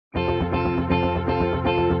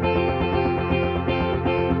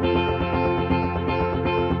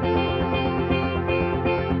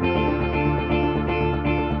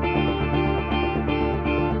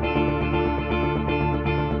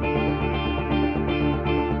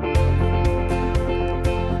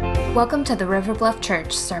Welcome to the River Bluff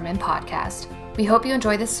Church Sermon Podcast. We hope you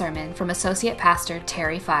enjoy this sermon from Associate Pastor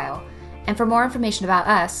Terry File. And for more information about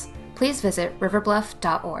us, please visit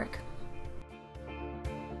riverbluff.org.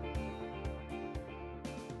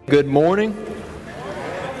 Good morning.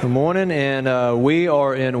 Good morning, and we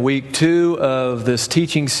are in week 2 of this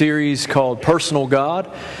teaching series called Personal God.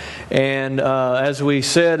 And as we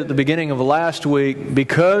said at the beginning of last week,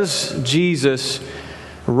 because Jesus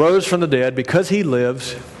rose from the dead, because He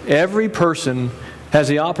lives, every person has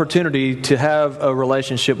the opportunity to have a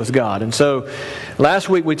relationship with God. And so last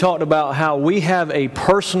week we talked about how we have a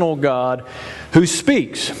personal God who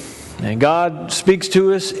speaks. And God speaks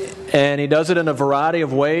to us, and He does it in a variety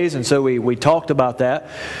of ways, and so we talked about that.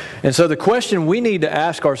 And so the question we need to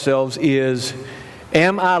ask ourselves is,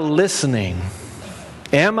 am I listening?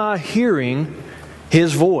 Am I hearing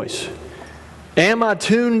His voice? Am I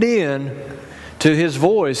tuned in to His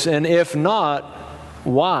voice? And if not,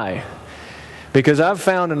 why? Because I've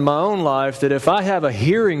found in my own life that if I have a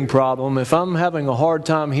hearing problem, if I'm having a hard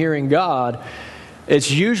time hearing God, it's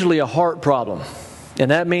usually a heart problem. And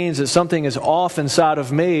that means that something is off inside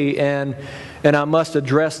of me, and I must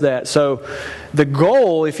address that. So the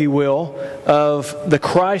goal, if you will, of the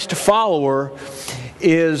Christ follower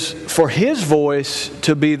is for His voice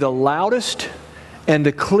to be the loudest and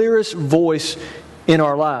the clearest voice in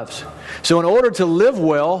our lives. So in order to live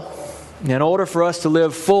well, in order for us to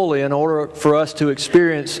live fully, in order for us to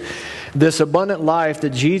experience this abundant life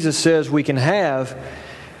that Jesus says we can have,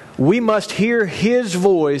 we must hear His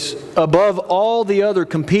voice above all the other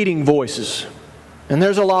competing voices. And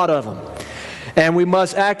there's a lot of them. And we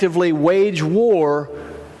must actively wage war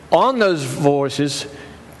on those voices,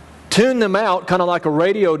 tune them out, kind of like a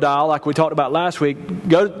radio dial, like we talked about last week.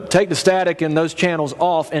 Go take the static in those channels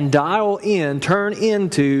off and dial in, tune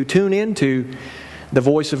into the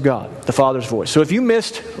voice of God, the Father's voice. So if you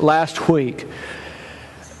missed last week,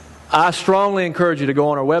 I strongly encourage you to go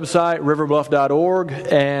on our website, riverbluff.org,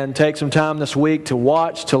 and take some time this week to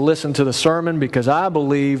watch, to listen to the sermon, because I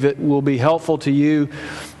believe it will be helpful to you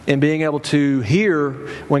in being able to hear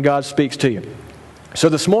when God speaks to you. So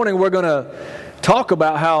this morning we're going to talk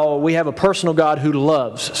about how we have a personal God who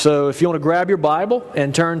loves. So if you want to grab your Bible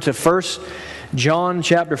and turn to 1 John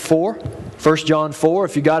chapter 4, 1 John 4.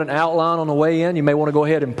 If you got an outline on the way in, you may want to go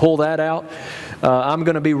ahead and pull that out. I'm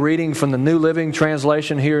going to be reading from the New Living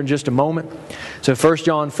Translation here in just a moment. So 1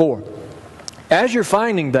 John 4. As you're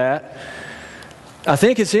finding that, I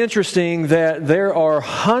think it's interesting that there are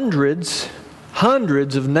hundreds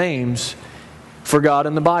of names for God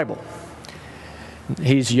in the Bible.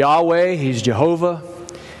 He's Yahweh, He's Jehovah,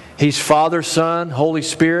 He's Father, Son, Holy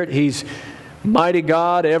Spirit, He's Mighty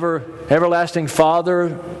God, Everlasting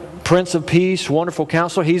Father, Prince of Peace, Wonderful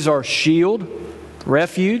Counselor. He's our shield,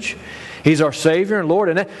 refuge. He's our Savior and Lord.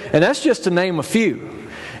 And that's just to name a few.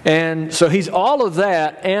 And so He's all of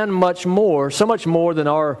that and much more, so much more than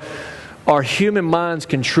our human minds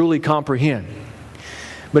can truly comprehend.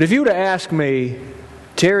 But if you were to ask me,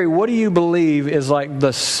 Terry, what do you believe is like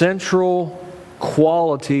the central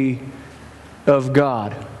quality of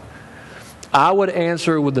God? I would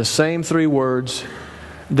answer with the same 3 words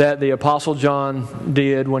that the Apostle John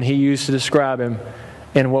did when he used to describe Him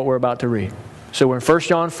in what we're about to read. So we're in 1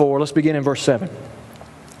 John 4. Let's begin in verse 7.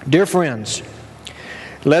 Dear friends,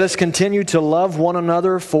 let us continue to love one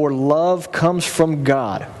another, for love comes from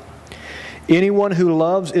God. Anyone who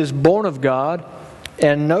loves is born of God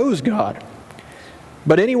and knows God.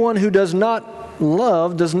 But anyone who does not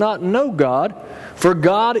love does not know God, for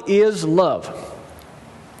God is love.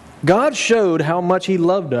 God showed how much He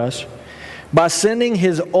loved us by sending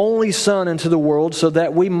His only Son into the world so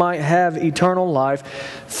that we might have eternal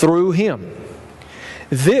life through Him.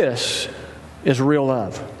 This is real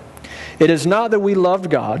love. It is not that we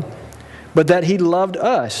loved God, but that He loved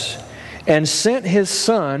us and sent His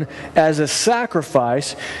Son as a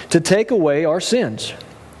sacrifice to take away our sins.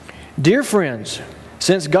 Dear friends,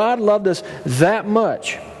 since God loved us that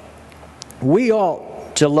much, we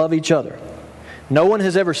ought to love each other. No one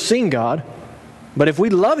has ever seen God, but if we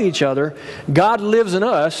love each other, God lives in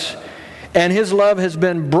us, and His love has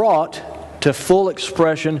been brought to full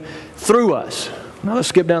expression through us. Now let's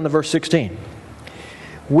skip down to verse 16.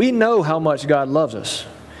 We know how much God loves us,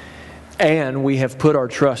 and we have put our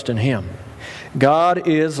trust in Him. God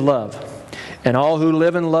is love, and all who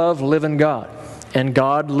live in love live in God, and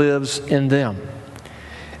God lives in them.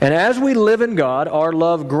 And as we live in God, our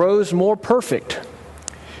love grows more perfect.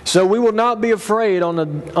 So we will not be afraid on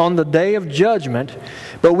the day of judgment,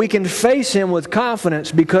 but we can face Him with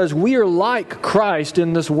confidence because we are like Christ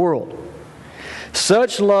in this world.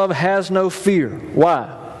 Such love has no fear.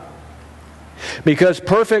 Why? because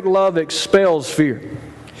perfect love expels fear.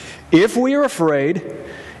 If we are afraid,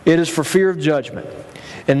 it is for fear of judgment.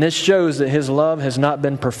 And this shows that His love has not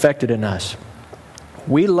been perfected in us.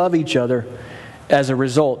 We love each other as a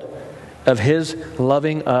result of His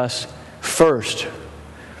loving us first.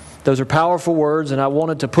 Those are powerful words, and I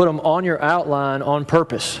wanted to put them on your outline on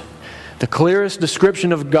purpose. The clearest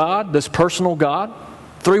description of God, this personal God,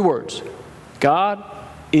 3 words. God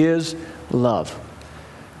is love.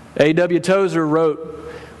 A.W. Tozer wrote,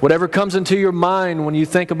 "Whatever comes into your mind when you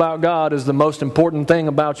think about God is the most important thing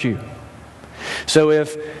about you." So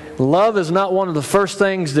if love is not one of the first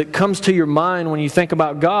things that comes to your mind when you think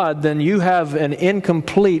about God, then you have an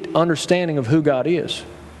incomplete understanding of who God is.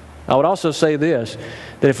 I would also say this,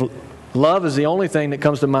 that if love is the only thing that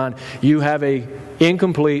comes to mind, you have an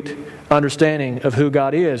incomplete understanding of who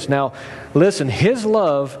God is. Now, listen, His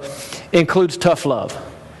love includes tough love.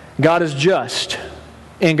 God is just,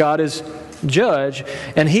 and God is judge,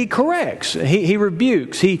 and He corrects, He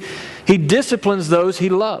rebukes, He disciplines those He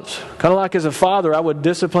loves. Kind of like as a father, I would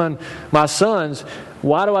discipline my sons.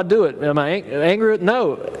 Why do I do it? Am I angry?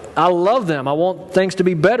 No, I love them. I want things to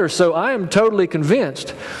be better. So I am totally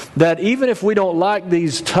convinced that even if we don't like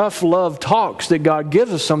these tough love talks that God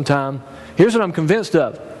gives us sometime, here's what I'm convinced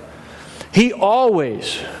of. He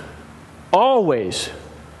always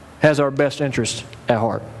has our best interest at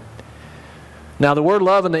heart. Now, the word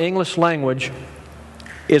love in the English language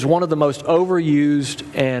is one of the most overused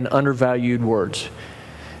and undervalued words.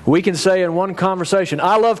 We can say in one conversation,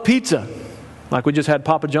 "I love pizza," like we just had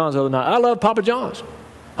Papa John's the other night. "I love Papa John's."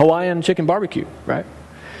 Hawaiian chicken barbecue, right?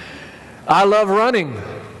 "I love running."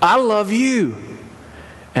 "I love you."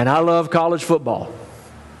 And "I love college football."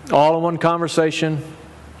 All in one conversation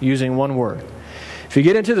using one word. If you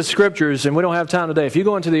get into the Scriptures, and we don't have time today, if you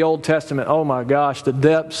go into the Old Testament, oh my gosh, the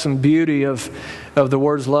depths and beauty of the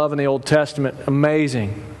words love in the Old Testament,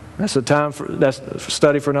 amazing. That's a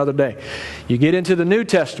study for another day. You get into the New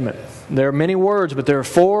Testament, there are many words, but there are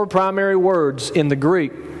 4 primary words in the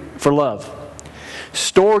Greek for love.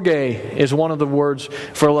 Storge is one of the words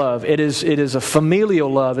for love. It is a familial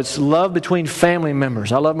love. It's love between family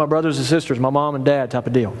members. I love my brothers and sisters, my mom and dad type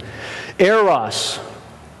of deal. Eros,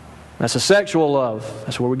 that's a sexual love.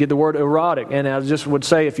 That's where we get the word erotic. And I just would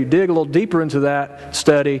say, if you dig a little deeper into that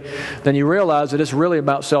study, then you realize that it's really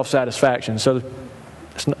about self-satisfaction. So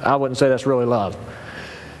I wouldn't say that's really love.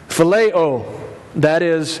 Phileo, that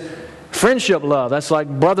is friendship love. That's like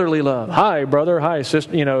brotherly love. Hi, brother. Hi,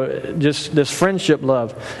 sister. Just this friendship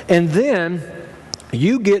love. And then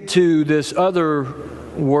you get to this other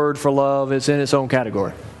word for love. It's in its own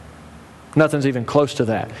category. Nothing's even close to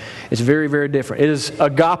that. It's very, very different. It is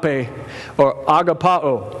agape or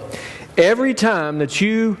agapao. Every time that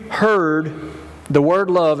you heard the word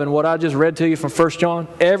love and what I just read to you from 1 John,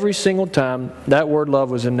 every single time that word love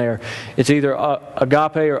was in there, it's either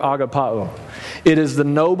agape or agapao. It is the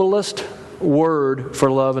noblest word for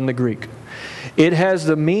love in the Greek. It has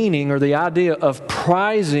the meaning or the idea of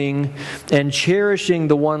prizing and cherishing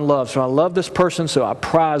the one love. So I love this person, so I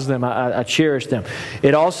prize them, I cherish them.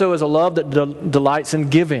 It also is a love that delights in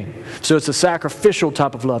giving. So it's a sacrificial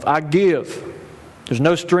type of love. I give. There's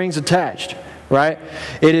no strings attached, right?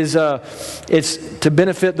 It's to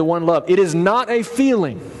benefit the one love. It is not a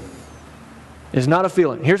feeling. It's not a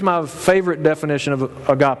feeling. Here's my favorite definition of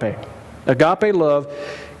agape. Agape love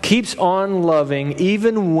keeps on loving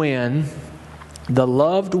even when the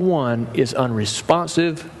loved one is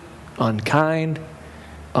unresponsive, unkind,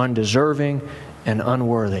 undeserving, and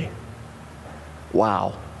unworthy.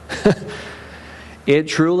 Wow. It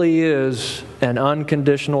truly is an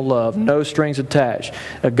unconditional love, no strings attached.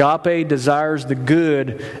 Agape desires the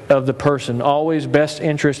good of the person, always best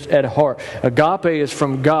interest at heart. Agape is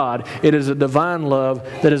from God. It is a divine love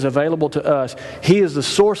that is available to us. He is the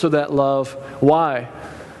source of that love. Why?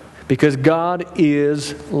 Because God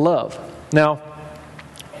is love. Now,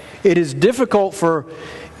 it is difficult for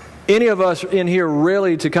any of us in here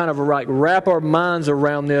really to kind of wrap our minds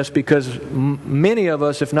around this because many of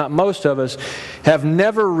us, if not most of us, have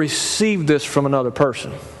never received this from another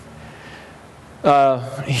person.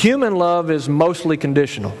 Human love is mostly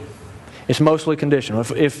conditional. It's mostly conditional.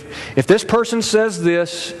 If this person says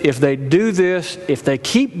this, if they do this, if they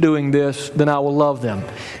keep doing this, then I will love them.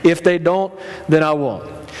 If they don't, then I won't.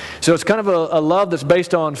 So it's kind of a love that's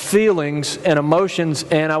based on feelings and emotions,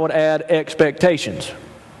 and I would add expectations.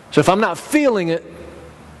 So if I'm not feeling it,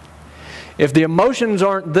 if the emotions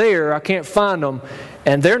aren't there, I can't find them,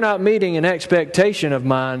 and they're not meeting an expectation of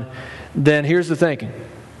mine, then here's the thinking.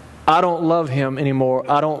 I don't love him anymore.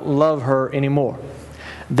 I don't love her anymore.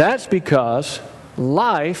 That's because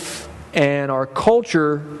life and our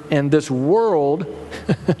culture and this world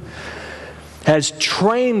has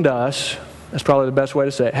trained us, that's probably the best way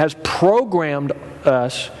to say it, has programmed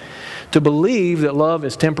us to believe that love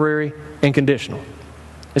is temporary and conditional.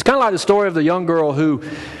 It's kind of like the story of the young girl who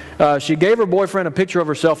she gave her boyfriend a picture of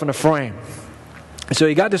herself in a frame. So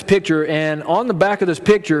he got this picture, and on the back of this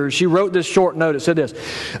picture, she wrote this short note. It said this: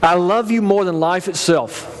 "I love you more than life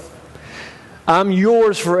itself. I'm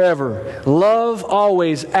yours forever. Love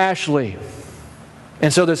always, Ashley."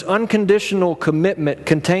 And so this unconditional commitment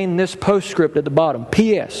contained this postscript at the bottom: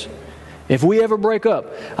 P.S. If we ever break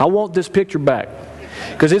up, I want this picture back,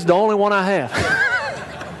 because it's the only one I have.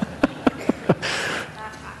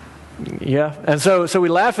 Yeah, and so we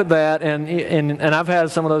laugh at that, and I've had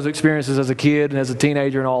some of those experiences as a kid and as a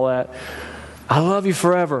teenager and all that. I love you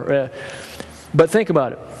forever. But think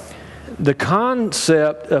about it. The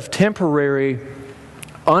concept of temporary,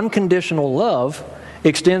 unconditional love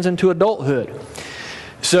extends into adulthood.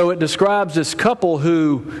 So it describes this couple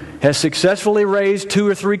who has successfully raised 2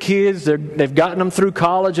 or 3 kids. They've gotten them through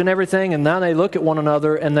college and everything, and now they look at one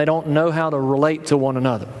another and they don't know how to relate to one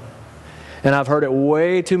another. And I've heard it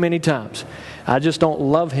way too many times. I just don't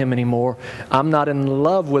love him anymore. I'm not in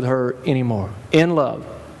love with her anymore. In love.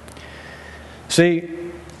 See,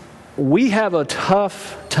 we have a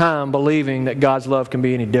tough time believing that God's love can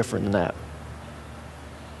be any different than that.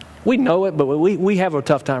 We know it, but we have a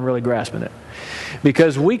tough time really grasping it.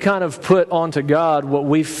 Because we kind of put onto God what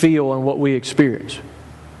we feel and what we experience.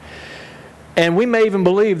 And we may even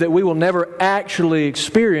believe that we will never actually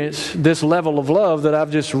experience this level of love that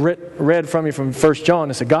I've just read from you from 1 John,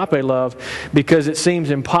 this agape love, because it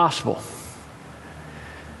seems impossible.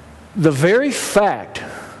 The very fact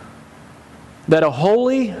that a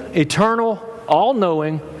holy, eternal,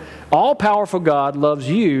 all-knowing, all-powerful God loves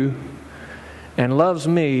you and loves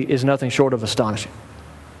me is nothing short of astonishing.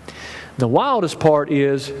 The wildest part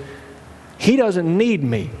is He doesn't need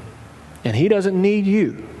me, and He doesn't need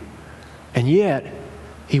you. And yet,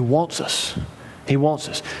 He wants us. He wants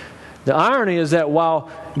us. The irony is that while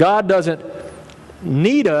God doesn't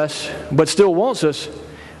need us, but still wants us,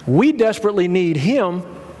 we desperately need Him,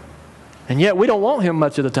 and yet we don't want Him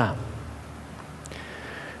much of the time.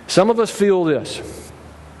 Some of us feel this: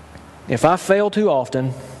 if I fail too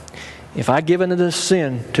often, if I give into this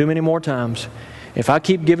sin too many more times, if I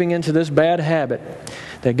keep giving into this bad habit,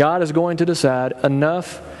 that God is going to decide,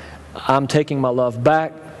 enough, I'm taking my love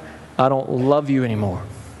back. I don't love you anymore.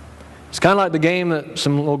 It's kind of like the game that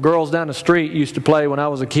some little girls down the street used to play when I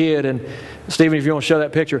was a kid. And Stephen, if you want to show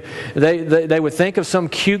that picture, they would think of some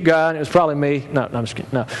cute guy, and it was probably me. No, I'm just kidding.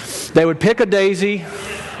 No, they would pick a daisy.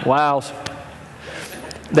 Wow.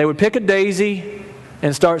 They would pick a daisy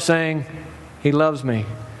and start saying, "He loves me.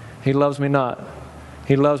 He loves me not.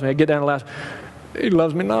 He loves me." I'd get down to the last, "He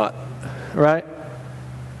loves me not." Right?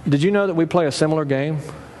 Did you know that we play a similar game?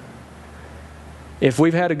 If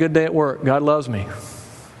we've had a good day at work, God loves me.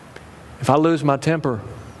 If I lose my temper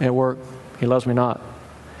at work, He loves me not.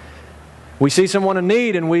 We see someone in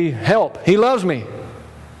need and we help. He loves me.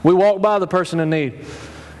 We walk by the person in need.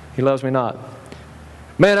 He loves me not.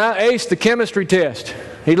 Man, I aced the chemistry test.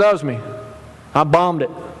 He loves me. I bombed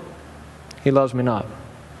it. He loves me not.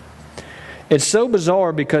 It's so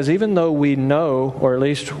bizarre because even though we know, or at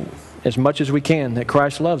least as much as we can, that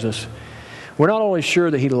Christ loves us, we're not always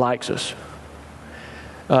sure that He likes us.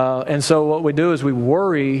 And so what we do is we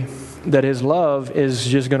worry that His love is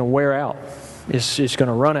just going to wear out. It's going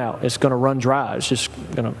to run out. It's going to run dry. It's just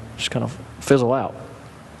going to fizzle out.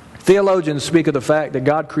 Theologians speak of the fact that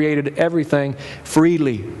God created everything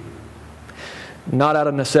freely, not out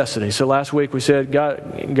of necessity. So last week we said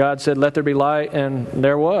God said, "Let there be light," and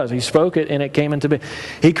there was. He spoke it and it came into being.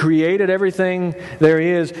 He created everything there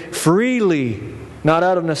is freely, not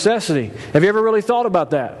out of necessity. Have you ever really thought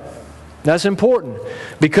about that? That's important,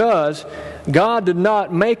 because God did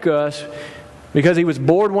not make us because He was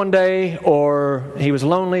bored one day, or He was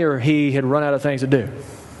lonely, or He had run out of things to do.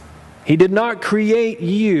 He did not create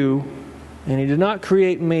you, and He did not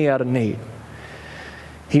create me out of need.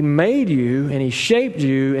 He made you, and He shaped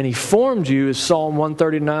you, and He formed you, as Psalm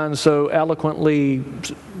 139 so eloquently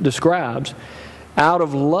describes, out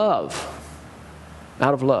of love.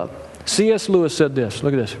 Out of love. C.S. Lewis said this.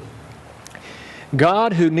 Look at this.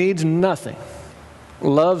 God, who needs nothing,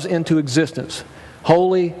 loves into existence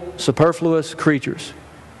holy, superfluous creatures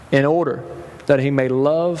in order that He may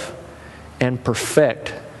love and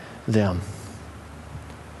perfect them.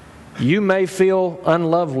 You may feel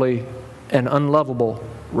unlovely and unlovable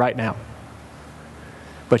right now,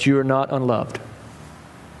 but you are not unloved.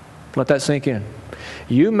 Let that sink in.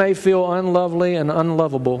 You may feel unlovely and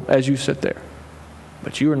unlovable as you sit there,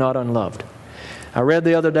 but you are not unloved. I read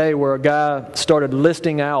the other day where a guy started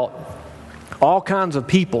listing out all kinds of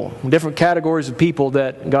people, different categories of people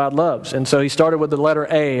that God loves. And so he started with the letter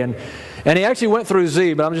A, and he actually went through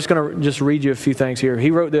Z, but I'm just going to read you a few things here.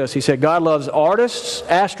 He wrote this. He said, God loves artists,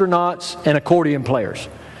 astronauts, and accordion players.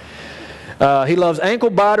 He loves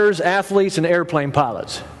ankle biters, athletes, and airplane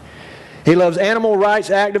pilots. He loves animal rights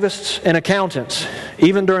activists and accountants,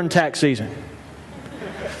 even during tax season.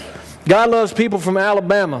 God loves people from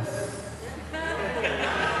Alabama.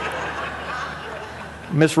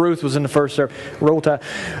 Miss Ruth was in the first service. Roll Tide.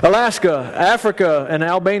 Alaska, Africa, and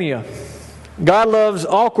Albania. God loves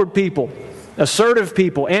awkward people, assertive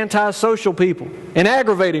people, antisocial people, and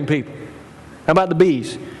aggravating people. How about the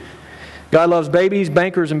B's? God loves babies,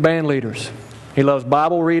 bankers, and band leaders. He loves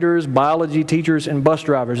Bible readers, biology teachers, and bus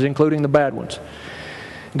drivers, including the bad ones.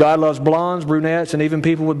 God loves blondes, brunettes, and even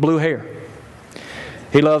people with blue hair.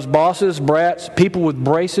 He loves bosses, brats, people with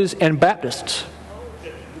braces, and Baptists.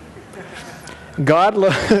 God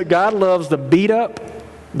loves the beat up,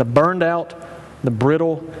 the burned out, the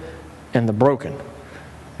brittle, and the broken.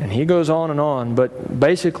 And he goes on, but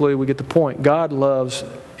basically we get the point. God loves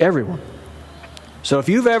everyone. So if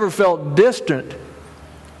you've ever felt distant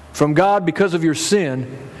from God because of your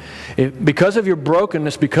sin, because of your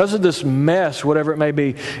brokenness, because of this mess, whatever it may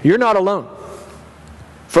be, you're not alone.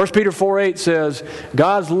 1 Peter 4:8 says,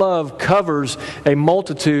 God's love covers a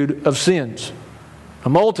multitude of sins. A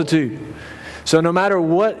multitude. So no matter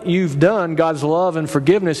what you've done, God's love and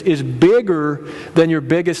forgiveness is bigger than your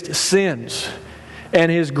biggest sins.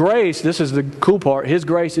 And His grace, this is the cool part, His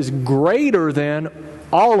grace is greater than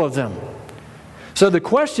all of them. So the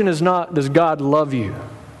question is not, does God love you?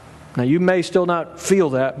 Now you may still not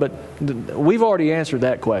feel that, but we've already answered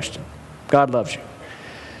that question. God loves you.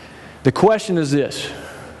 The question is this: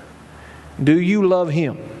 do you love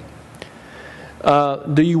Him?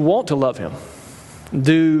 Do you want to love Him?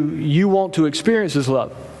 Do you want to experience His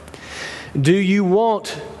love? Do you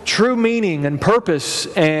want true meaning and purpose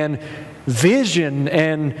and vision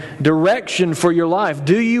and direction for your life?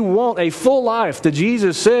 Do you want a full life that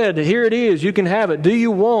Jesus said, here it is, you can have it? Do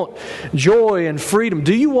you want joy and freedom?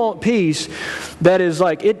 Do you want peace that is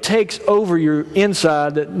like it takes over your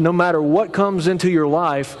inside, that no matter what comes into your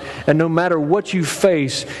life and no matter what you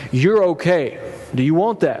face, you're okay? Do you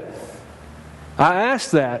want that? I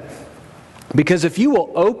ask that because if you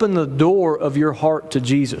will open the door of your heart to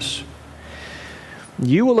Jesus,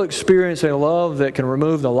 you will experience a love that can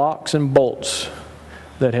remove the locks and bolts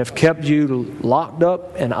that have kept you locked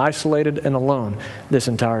up and isolated and alone this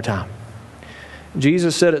entire time.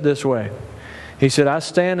 Jesus said it this way. He said, I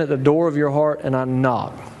stand at the door of your heart and I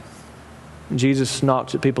knock. Jesus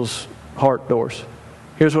knocks at people's heart doors.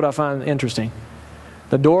 Here's what I find interesting.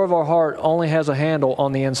 The door of our heart only has a handle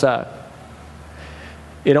on the inside.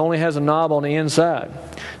 It only has a knob on the inside.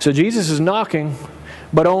 So Jesus is knocking,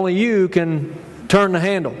 but only you can turn the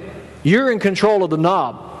handle. You're in control of the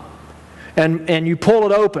knob. And you pull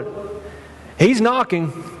it open. He's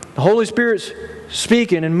knocking. The Holy Spirit's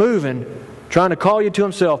speaking and moving, trying to call you to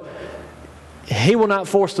Himself. He will not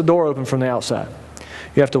force the door open from the outside.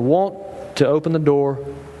 You have to want to open the door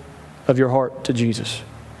of your heart to Jesus.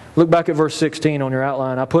 Look back at verse 16 on your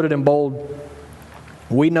outline. I put it in bold.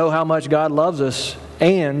 We know how much God loves us,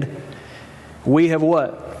 and we have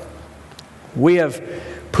what? We have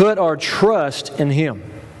put our trust in Him.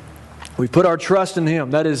 We put our trust in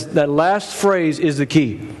Him. That last phrase is the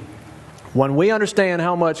key. When we understand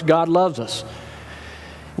how much God loves us,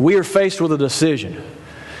 we are faced with a decision.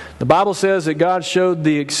 The Bible says that God showed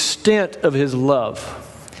the extent of His love.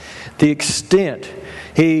 The extent.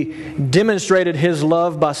 He demonstrated His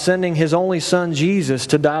love by sending His only Son, Jesus,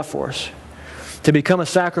 to die for us, to become a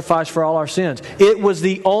sacrifice for all our sins. It was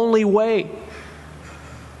the only way.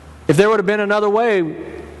 If there would have been another way,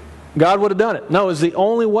 God would have done it. No, it was the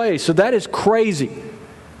only way. So that is crazy.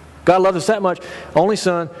 God loved us that much. Only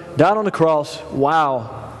Son died on the cross.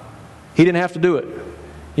 Wow. He didn't have to do it.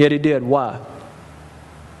 Yet He did. Why?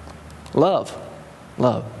 Love.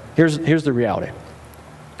 Love. Here's the reality.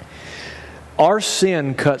 Our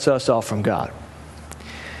sin cuts us off from God.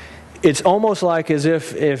 It's almost like as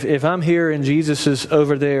if I'm here and Jesus is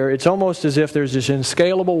over there, it's almost as if there's this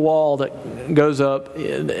inscalable wall that goes up.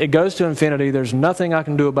 It goes to infinity. There's nothing I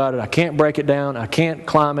can do about it. I can't break it down. I can't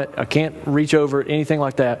climb it. I can't reach over it, anything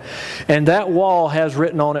like that. And that wall has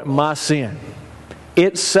written on it my sin.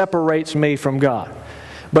 It separates me from God.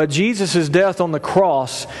 But Jesus' death on the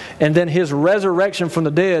cross and then His resurrection from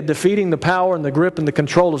the dead, defeating the power and the grip and the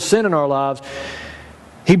control of sin in our lives,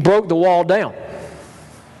 He broke the wall down.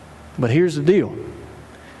 But here's the deal.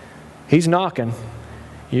 He's knocking.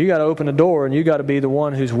 You got to open the door, and you got to be the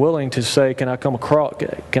one who's willing to say, can I come across?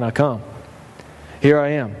 Can I come? Here I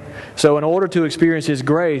am. So in order to experience His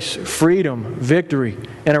grace, freedom, victory,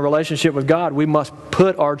 and a relationship with God, we must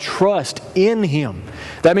put our trust in Him.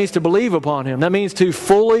 That means to believe upon Him. That means to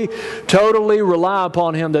fully, totally rely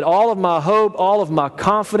upon Him, that all of my hope, all of my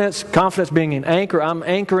confidence being an anchor, I'm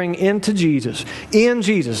anchoring into Jesus. In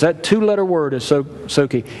Jesus. That 2-letter word is so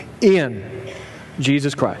key. In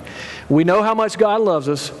Jesus Christ. We know how much God loves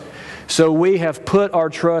us, so we have put our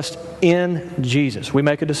trust in Jesus. We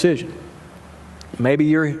make a decision. Maybe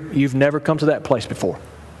you've never come to that place before.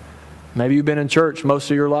 Maybe you've been in church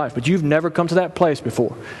most of your life, but you've never come to that place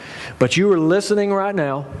before. But you are listening right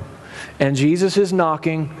now, and Jesus is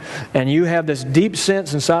knocking, and you have this deep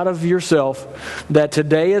sense inside of yourself that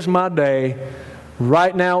today is my day.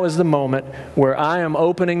 Right now is the moment where I am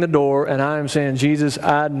opening the door and I am saying, Jesus,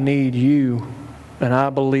 I need you, and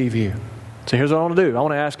I believe you. So here's what I want to do. I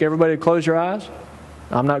want to ask everybody to close your eyes.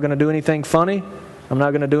 I'm not going to do anything funny. I'm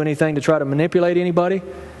not going to do anything to try to manipulate anybody.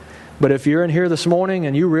 But if you're in here this morning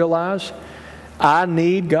and you realize, I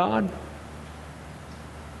need God,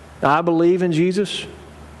 I believe in Jesus,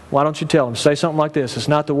 why don't you tell Him? Say something like this. It's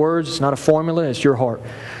not the words, it's not a formula, it's your heart.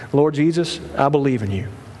 Lord Jesus, I believe in you.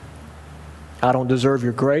 I don't deserve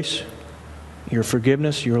your grace, your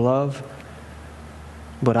forgiveness, your love,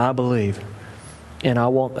 but I believe, and I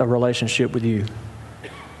want a relationship with you.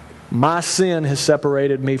 My sin has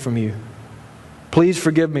separated me from you. Please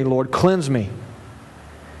forgive me, Lord. Cleanse me.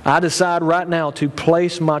 I decide right now to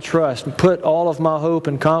place my trust and put all of my hope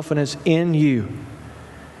and confidence in you.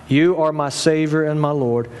 You are my Savior and my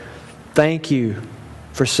Lord. Thank you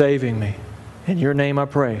for saving me. In your name I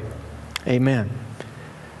pray. Amen.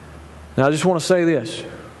 Now I just want to say this.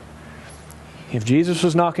 If Jesus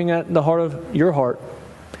was knocking at the heart of your heart,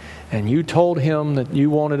 and you told Him that you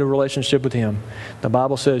wanted a relationship with Him, the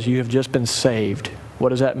Bible says you have just been saved. What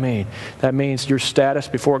does that mean? That means your status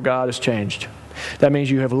before God has changed. That means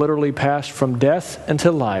you have literally passed from death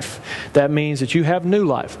into life. That means that you have new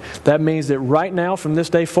life. That means that right now, from this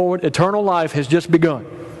day forward, eternal life has just begun.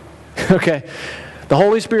 Okay? The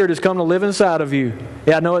Holy Spirit has come to live inside of you.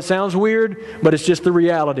 Yeah, I know it sounds weird, but it's just the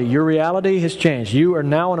reality. Your reality has changed. You are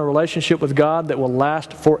now in a relationship with God that will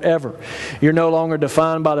last forever. You're no longer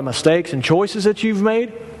defined by the mistakes and choices that you've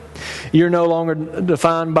made. You're no longer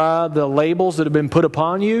defined by the labels that have been put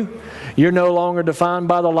upon you. You're no longer defined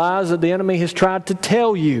by the lies that the enemy has tried to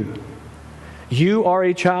tell you. You are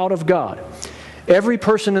a child of God. Every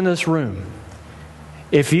person in this room,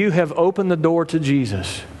 if you have opened the door to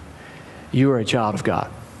Jesus, you are a child of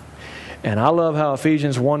God. And I love how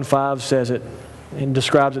Ephesians 1:5 says it and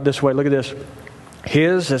describes it this way. Look at this.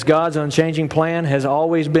 His, as God's unchanging plan, has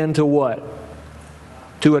always been to what?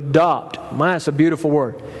 To adopt. Man, that's a beautiful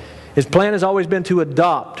word. His plan has always been to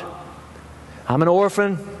adopt. I'm an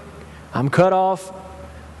orphan. I'm cut off.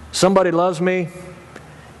 Somebody loves me.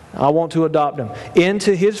 I want to adopt them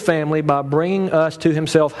into His family by bringing us to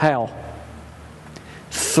Himself. How?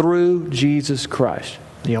 Through Jesus Christ.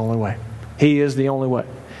 The only way. He is the only way.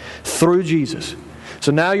 Through Jesus.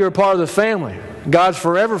 So now you're a part of the family. God's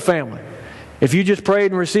forever family. If you just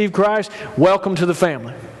prayed and received Christ, welcome to the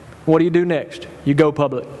family. What do you do next? You go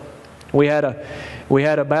public. We had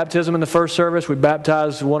a baptism in the first service. We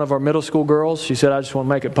baptized one of our middle school girls. She said, I just want to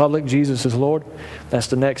make it public. Jesus is Lord. That's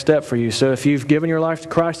the next step for you. So if you've given your life to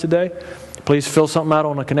Christ today, please fill something out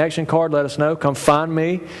on a connection card. Let us know. Come find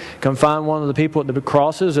me. Come find one of the people at the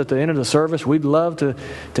crosses at the end of the service. We'd love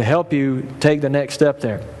to help you take the next step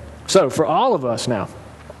there. So for all of us now,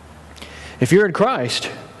 if you're in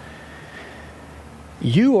Christ,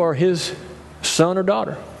 you are His son or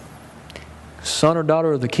daughter. Son or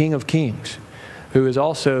daughter of the King of Kings, who is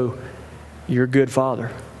also your good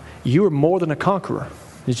Father. You are more than a conqueror.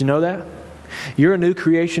 Did you know that? You're a new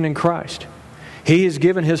creation in Christ. He has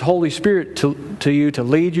given His Holy Spirit to you to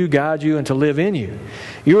lead you, guide you, and to live in you.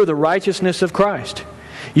 You are the righteousness of Christ.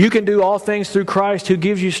 You can do all things through Christ who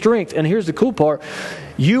gives you strength. And here's the cool part.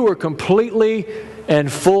 You are completely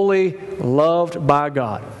and fully loved by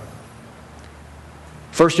God.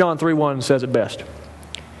 1 John 3:1 says it best.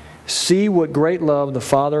 See what great love the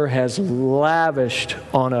Father has lavished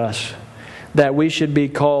on us, that we should be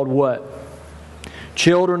called what?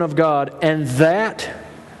 Children of God. And that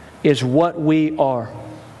is what we are.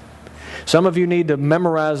 Some of you need to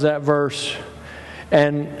memorize that verse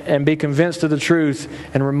and be convinced of the truth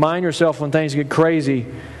and remind yourself when things get crazy,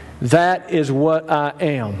 that is what I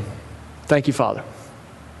am. Thank you, Father.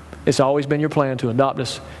 It's always been your plan to adopt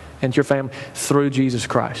us into your family through Jesus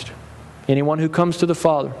Christ. Anyone who comes to the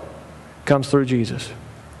Father comes through Jesus.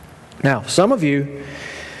 Now, some of you,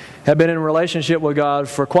 have been in a relationship with God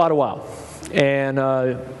for quite a while.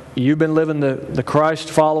 And you've been living the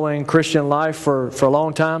Christ-following Christian life for a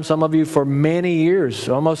long time. Some of you for many years,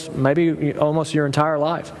 almost your entire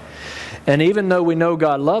life. And even though we know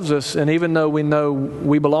God loves us, and even though we know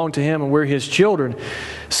we belong to Him and we're His children,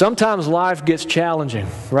 sometimes life gets challenging,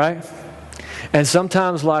 right? And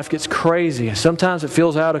sometimes life gets crazy. Sometimes it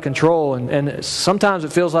feels out of control. And sometimes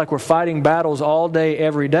it feels like we're fighting battles all day,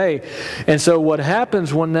 every day. And so what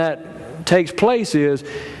happens when that takes place is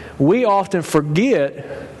we often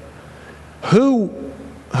forget who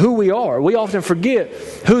we are. We often forget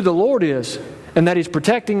who the Lord is and that He's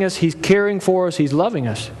protecting us, He's caring for us, He's loving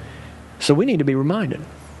us. So we need to be reminded.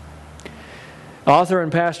 Author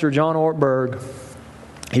and pastor John Ortberg,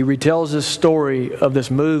 he retells this story of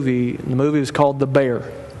this movie. The movie is called The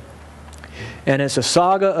Bear. And it's a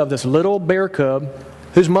saga of this little bear cub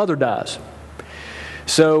whose mother dies.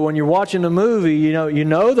 So when you're watching the movie, you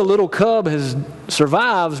know the little cub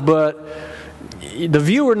survives, but the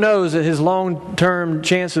viewer knows that his long-term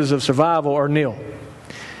chances of survival are nil.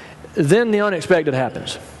 Then the unexpected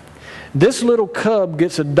happens. This little cub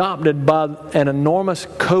gets adopted by an enormous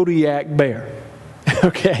Kodiak bear.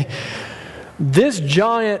 Okay? This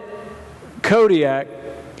giant Kodiak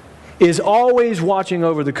is always watching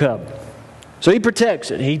over the cub. So he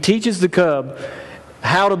protects it. He teaches the cub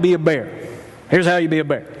how to be a bear. Here's how you be a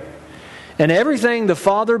bear. And everything the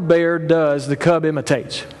father bear does, the cub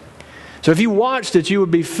imitates. So if you watched it, you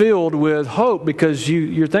would be filled with hope because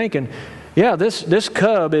you're thinking, yeah, this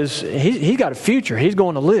cub he's got a future. He's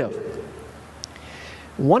going to live.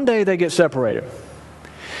 One day they get separated.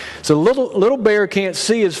 So little bear can't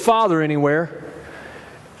see his father anywhere.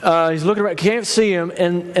 He's looking around, can't see him,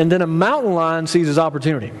 and then a mountain lion sees his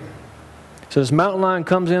opportunity. So this mountain lion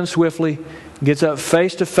comes in swiftly, gets up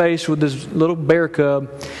face to face with this little bear cub,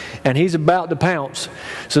 and he's about to pounce.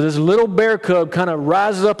 So this little bear cub kind of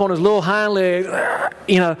rises up on his little hind leg,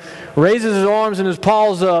 raises his arms and his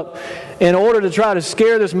paws up in order to try to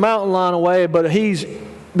scare this mountain lion away, but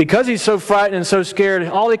because he's so frightened and so scared,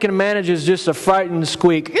 all he can manage is just a frightened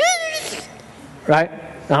squeak. Right?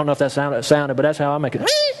 I don't know if that sounded, but that's how I make it.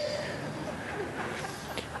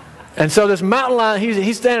 And so this mountain lion,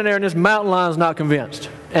 he's standing there, and this mountain lion's not convinced.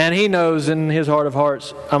 And he knows in his heart of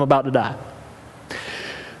hearts, I'm about to die.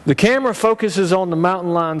 The camera focuses on the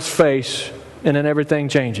mountain lion's face, and then everything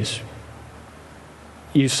changes.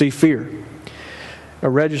 You see fear.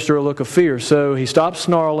 Register a look of fear. So he stops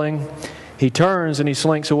snarling. He turns and he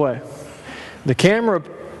slinks away. The camera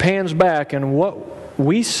pans back, and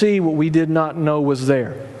we see what we did not know was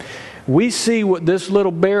there. We see what this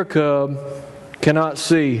little bear cub cannot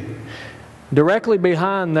see. Directly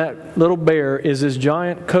behind that little bear is this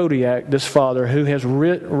giant Kodiak, this father, who has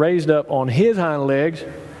raised up on his hind legs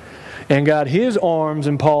and got his arms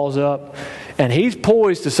and paws up, and he's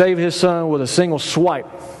poised to save his son with a single swipe.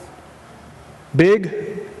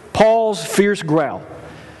 Big paws, fierce growl.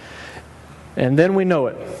 And then we know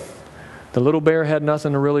it. The little bear had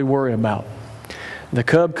nothing to really worry about. The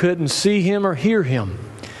cub couldn't see him or hear him,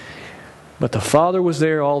 but the father was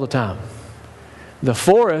there all the time. The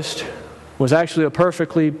forest was actually a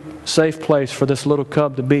perfectly safe place for this little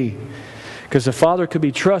cub to be, because the father could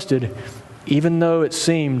be trusted even though it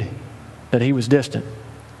seemed that he was distant.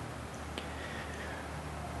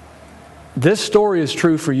 This story is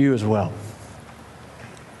true for you as well.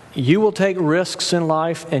 You will take risks in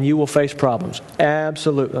life and you will face problems.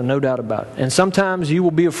 Absolutely, no doubt about it. And sometimes you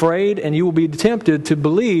will be afraid and you will be tempted to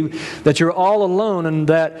believe that you're all alone and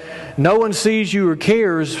that no one sees you or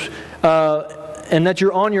cares and that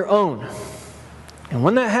you're on your own. And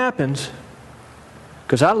when that happens,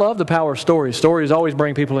 because I love the power of stories. Stories always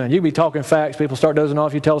bring people in. You can be talking facts, people start dozing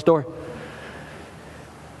off, you tell a story.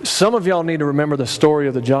 Some of y'all need to remember the story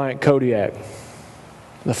of the giant Kodiak,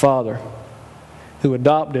 the father who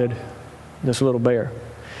adopted this little bear.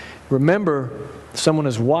 Remember, someone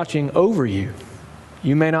is watching over you.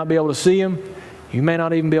 You may not be able to see him. You may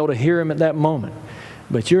not even be able to hear him at that moment.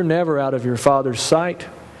 But you're never out of your Father's sight,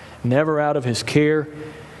 never out of His care.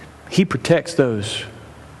 He protects those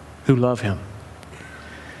who love Him.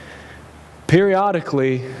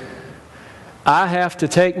 Periodically, I have to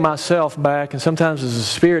take myself back, and sometimes it's the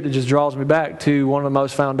Spirit that just draws me back to one of the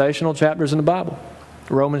most foundational chapters in the Bible,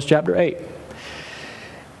 Romans chapter 8.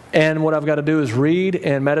 And what I've got to do is read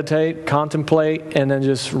and meditate, contemplate, and then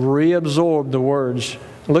just reabsorb the words.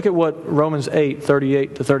 Look at what Romans 8,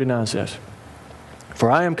 38 to 39 says.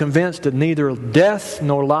 For I am convinced that neither death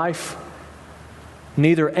nor life,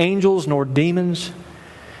 neither angels nor demons,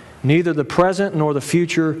 neither the present nor the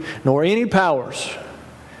future, nor any powers,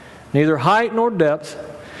 neither height nor depth,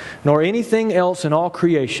 nor anything else in all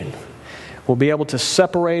creation will be able to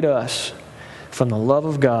separate us from the love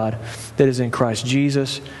of God that is in Christ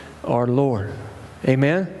Jesus our Lord.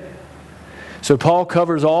 Amen? So Paul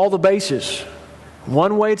covers all the bases.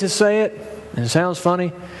 One way to say it, and it sounds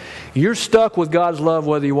funny, you're stuck with God's love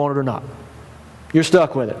whether you want it or not. You're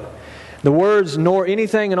stuck with it. The words, nor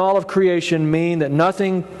anything in all of creation, mean that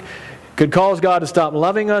nothing could cause God to stop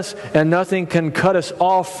loving us and nothing can cut us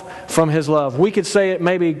off from His love. We could say it,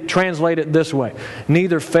 maybe translate it this way.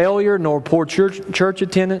 Neither failure nor poor church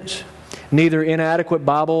attendance, neither inadequate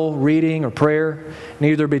Bible reading or prayer,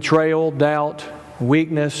 neither betrayal, doubt,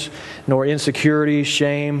 weakness, nor insecurity,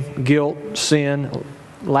 shame, guilt, sin,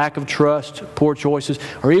 lack of trust, poor choices,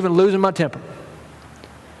 or even losing my temper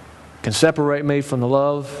can separate me from the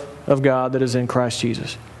love of God that is in Christ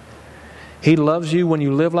Jesus. He loves you when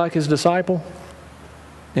you live like His disciple,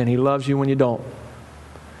 and He loves you when you don't.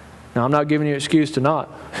 Now, I'm not giving you an excuse to not,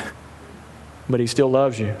 but He still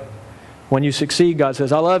loves you. When you succeed, God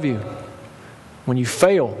says, I love you. When you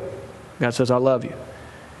fail, God says, I love you.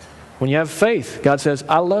 When you have faith, God says,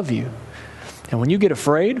 I love you. And when you get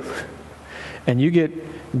afraid and you get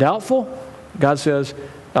doubtful, God says,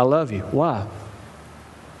 I love you. Why?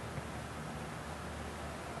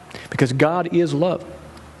 Because God is love.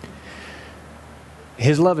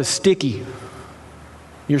 His love is sticky.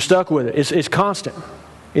 You're stuck with it. It's constant.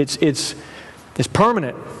 It's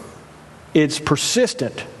permanent. It's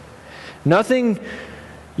persistent. Nothing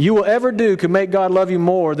you will ever do can make God love you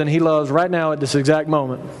more than He loves right now at this exact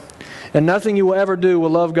moment. And nothing you will ever do will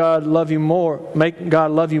make God love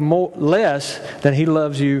you more less than He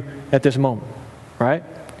loves you at this moment. Right?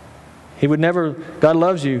 God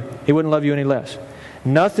loves you, He wouldn't love you any less.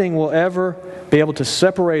 Nothing will ever be able to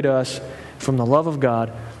separate us from the love of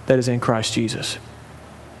God that is in Christ Jesus.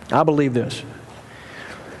 I believe this.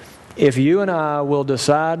 If you and I will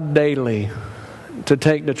decide daily to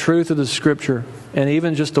take the truth of the Scripture, and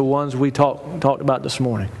even just the ones we talked about this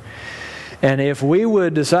morning, and if we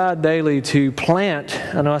would decide daily to plant,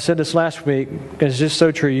 I know I said this last week, it's just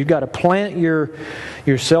so true, you've got to plant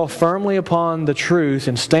yourself firmly upon the truth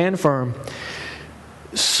and stand firm.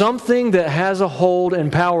 Something that has a hold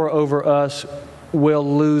and power over us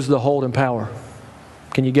will lose the hold and power.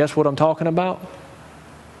 Can you guess what I'm talking about?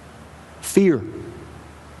 Fear.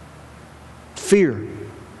 Fear.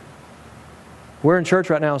 We're in church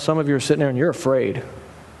right now, and some of you are sitting there and you're afraid.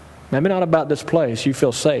 Maybe not about this place, you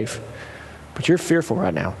feel safe, but you're fearful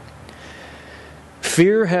right now.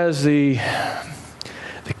 Fear has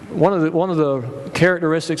one of the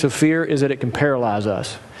characteristics of fear is that it can paralyze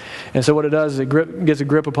us. And so what it does is it gets a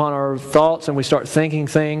grip upon our thoughts, and we start thinking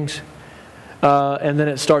things, and then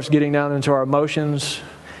it starts getting down into our emotions,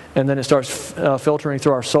 and then it starts filtering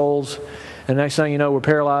through our souls. And the next thing you know, we're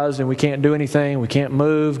paralyzed and we can't do anything. We can't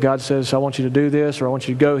move. God says, I want you to do this, or I want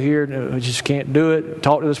you to go here. We just can't do it.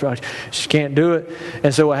 Talk to this person. Just can't do it.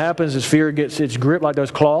 And so what happens is fear gets its grip like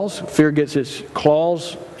those claws. Fear gets its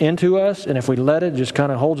claws into us, and if we let it just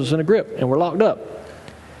kind of holds us in a grip, and we're locked up.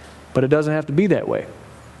 But it doesn't have to be that way.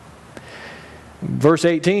 Verse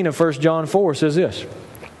 18 of 1 John 4 says this,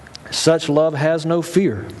 such love has no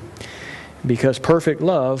fear, because perfect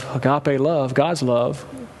love, agape love, God's love,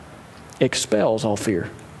 expels all fear.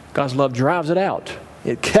 God's love drives it out.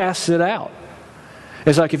 It casts it out.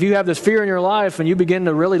 It's like if you have this fear in your life and you begin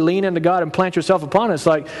to really lean into God and plant yourself upon it, it's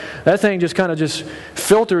like that thing just kind of just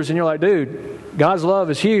filters, and you're like, dude, God's love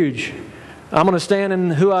is huge. I'm going to stand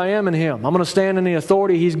in who I am in Him. I'm going to stand in the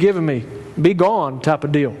authority He's given me. Be gone type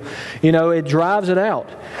of deal. You know, it drives it out.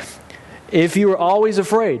 If you are always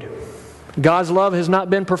afraid, God's love has not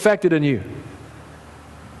been perfected in you.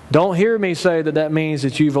 Don't hear me say that means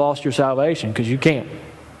that you've lost your salvation, because you can't.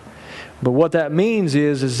 But what that means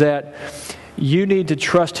is that you need to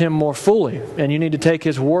trust Him more fully, and you need to take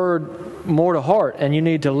His Word more to heart, and you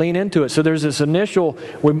need to lean into it. So there's this initial,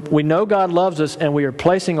 we know God loves us, and we are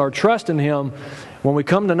placing our trust in Him when we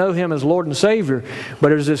come to know Him as Lord and Savior. But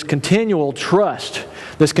there's this continual trust,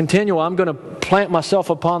 this continual, I'm going to plant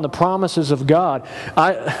myself upon the promises of God.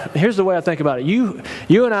 Here's the way I think about it. You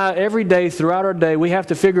and I, every day, throughout our day, we have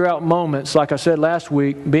to figure out moments, like I said last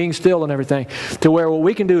week, being still and everything, to where what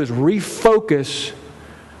we can do is refocus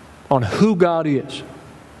on who God is.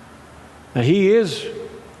 Now, He is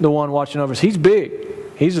the one watching over us. He's big.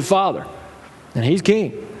 He's the Father. And He's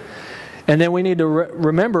King. And then we need to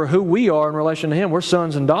remember who we are in relation to Him. We're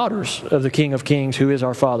sons and daughters of the King of Kings, who is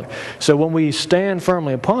our Father. So when we stand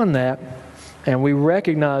firmly upon that, and we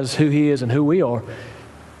recognize who He is and who we are,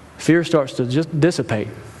 fear starts to just dissipate.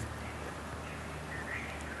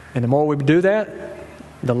 And the more we do that,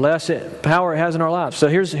 the less power it has in our lives. So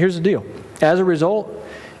here's the deal. As a result,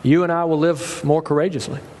 you and I will live more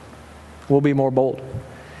courageously. We'll be more bold.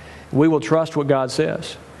 We will trust what God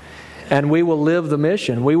says. And we will live the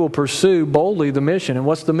mission. We will pursue boldly the mission. And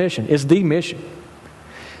what's the mission? It's the mission.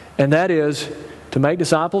 And that is to make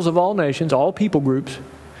disciples of all nations, all people groups,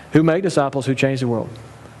 who make disciples who change the world.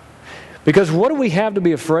 Because what do we have to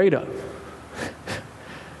be afraid of?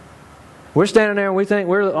 We're standing there and we think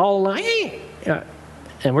we're all like,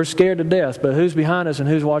 and we're scared to death. But who's behind us and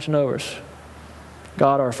who's watching over us?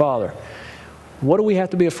 God our Father. What do we have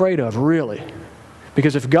to be afraid of, really?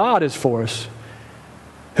 Because if God is for us,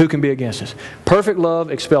 who can be against us? Perfect love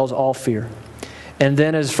expels all fear. And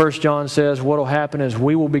then as 1 John says, what will happen is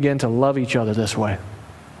we will begin to love each other this way.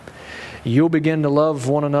 You'll begin to love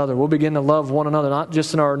one another. We'll begin to love one another, not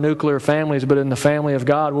just in our nuclear families, but in the family of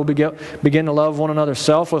God. We'll begin to love one another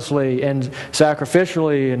selflessly and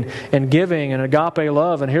sacrificially and giving and agape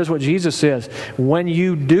love. And here's what Jesus says. When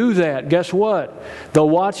you do that, guess what? The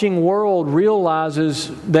watching world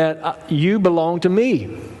realizes that you belong to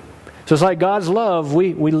me. So it's like God's love.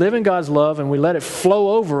 We live in God's love and we let it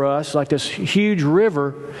flow over us like this huge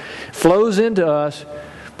river flows into us,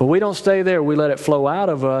 but we don't stay there. We let it flow out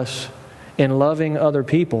of us in loving other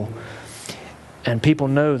people. And people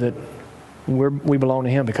know that we belong to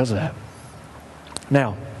Him because of that.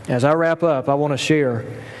 Now, as I wrap up, I want to share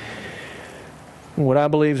what I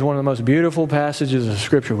believe is one of the most beautiful passages of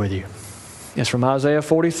Scripture with you. It's from Isaiah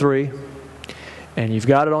 43. And you've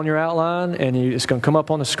got it on your outline, and it's going to come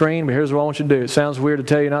up on the screen, but here's what I want you to do. It sounds weird to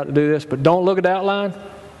tell you not to do this, but don't look at the outline,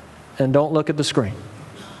 and don't look at the screen.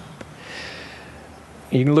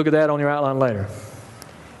 You can look at that on your outline later.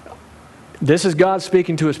 This is God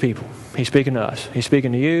speaking to His people. He's speaking to us. He's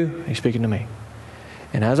speaking to you. He's speaking to me.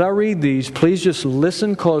 And as I read these, please just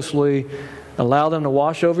listen closely. Allow them to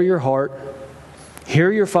wash over your heart.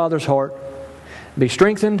 Hear your Father's heart. Be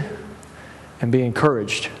strengthened and be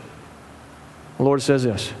encouraged. The Lord says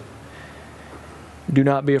this, do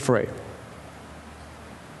not be afraid.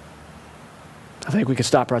 I think we can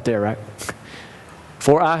stop right there, right?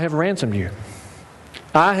 For I have ransomed you.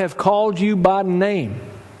 I have called you by name.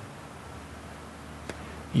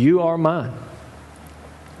 You are mine.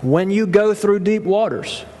 When you go through deep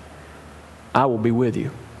waters, I will be with you.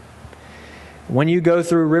 When you go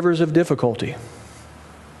through rivers of difficulty,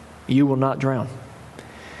 you will not drown.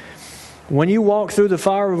 When you walk through the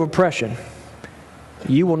fire of oppression,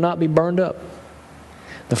 you will not be burned up.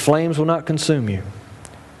 The flames will not consume you.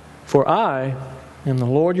 For I am the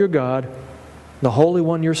Lord your God, the Holy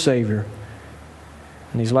One your Savior.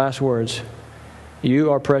 And these last words,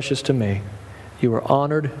 you are precious to me. You are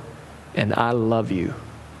honored, and I love you.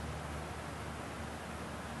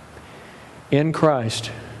 In Christ,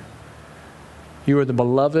 you are the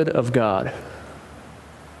beloved of God.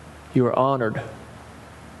 You are honored.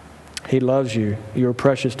 He loves you. You are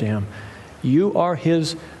precious to Him. You are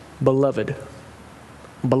His beloved.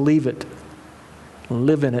 Believe it.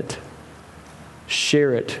 Live in it.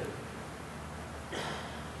 Share it.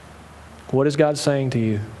 What is God saying to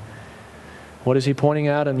you? What is He pointing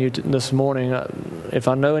out in you this morning? If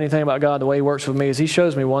I know anything about God, the way He works with me is He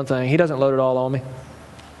shows me one thing. He doesn't load it all on me.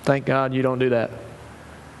 Thank God you don't do that.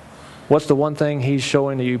 What's the one thing He's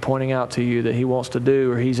showing to you, pointing out to you that He wants to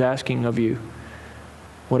do or He's asking of you?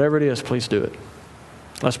 Whatever it is, please do it.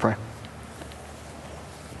 Let's pray.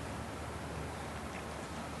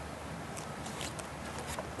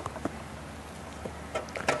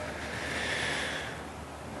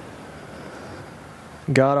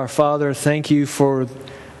 God our Father, thank you for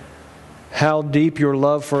how deep your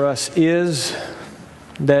love for us is,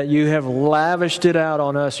 that you have lavished it out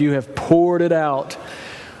on us. You have poured it out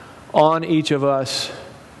on each of us.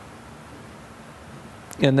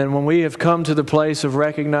 And then when we have come to the place of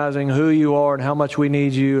recognizing who you are and how much we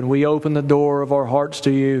need you, and we open the door of our hearts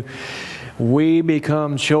to you, we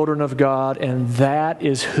become children of God, and that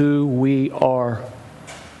is who we are.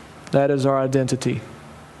 That is our identity.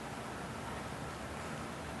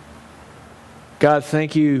 God,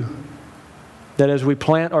 thank you that as we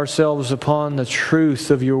plant ourselves upon the truth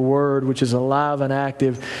of your word, which is alive and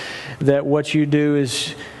active, that what you do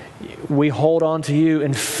is we hold on to you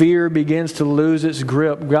and fear begins to lose its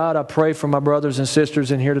grip. God, I pray for my brothers and sisters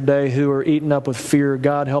in here today who are eaten up with fear.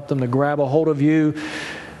 God, help them to grab a hold of you,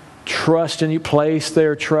 trust in you, place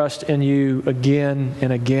their trust in you again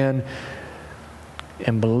and again,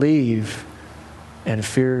 and believe, and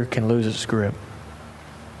fear can lose its grip.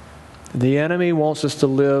 The enemy wants us to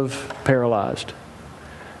live paralyzed,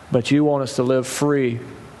 but you want us to live free.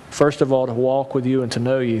 First of all, to walk with you and to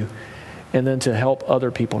know you, and then to help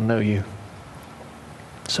other people know you.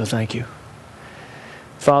 So thank you.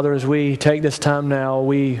 Father, as we take this time now,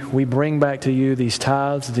 we bring back to you these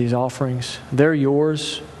tithes, these offerings. They're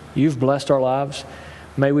yours. You've blessed our lives.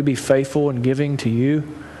 May we be faithful in giving to you.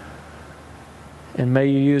 And may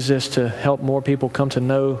you use this to help more people come to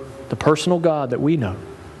know the personal God that we know.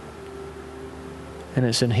 And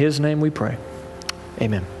it's in His name we pray.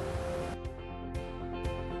 Amen.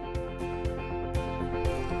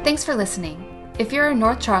 Thanks for listening. If you're in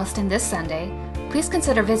North Charleston this Sunday, please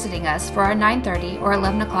consider visiting us for our 9:30 or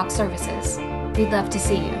 11 o'clock services. We'd love to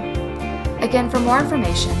see you. Again, for more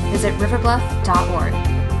information, visit riverbluff.org.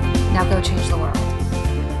 Now go change the world.